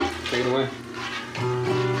Take it away.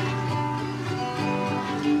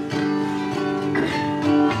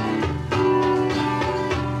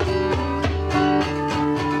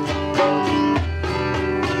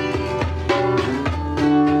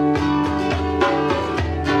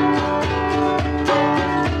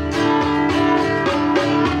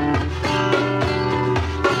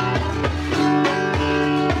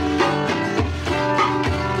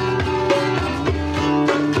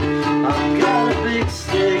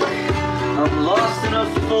 I'm lost in a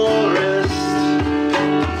forest.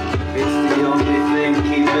 It's the only thing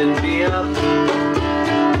keeping me up.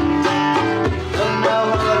 Don't know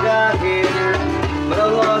how I got here, but I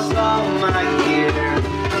lost all my gear.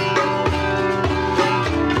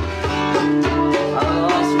 I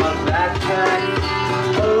lost my backpack,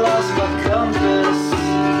 I lost my compass.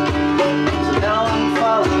 So now I'm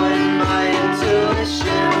following my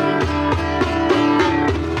intuition.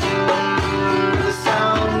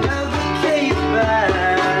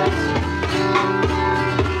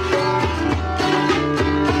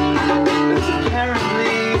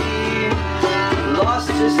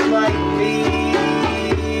 Just like me,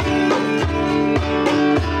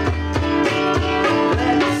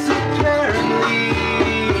 that's apparently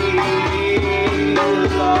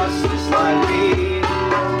lost just like me,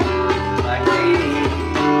 like me.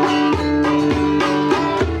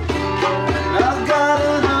 And I've got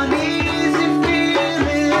an uneasy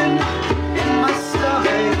feeling in my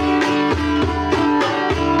stomach.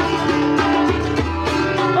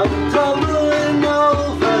 I'm tumbling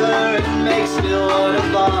over, it makes me want to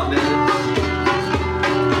vomit.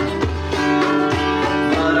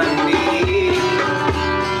 But I need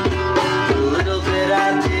a little bit I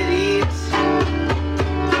did eat.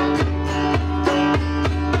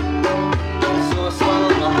 So I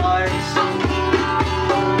swallow my heart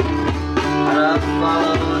and I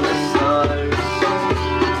follow the stars.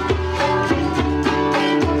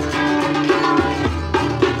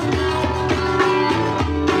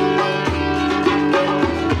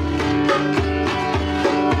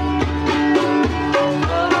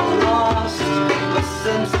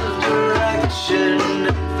 Sense of direction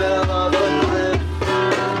fell off a cliff.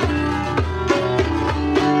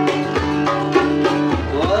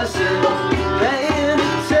 Wasn't paying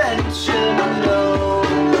attention, no.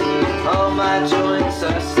 All my joints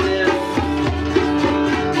are stiff.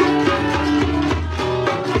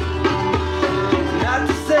 Not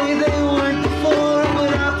to say they weren't before,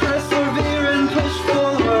 but I persevere and push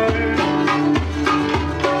forward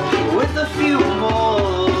with a few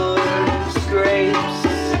more scrapes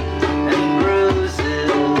and bruises.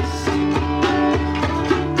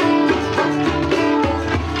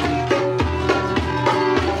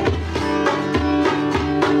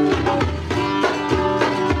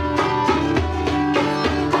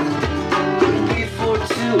 Before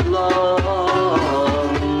too long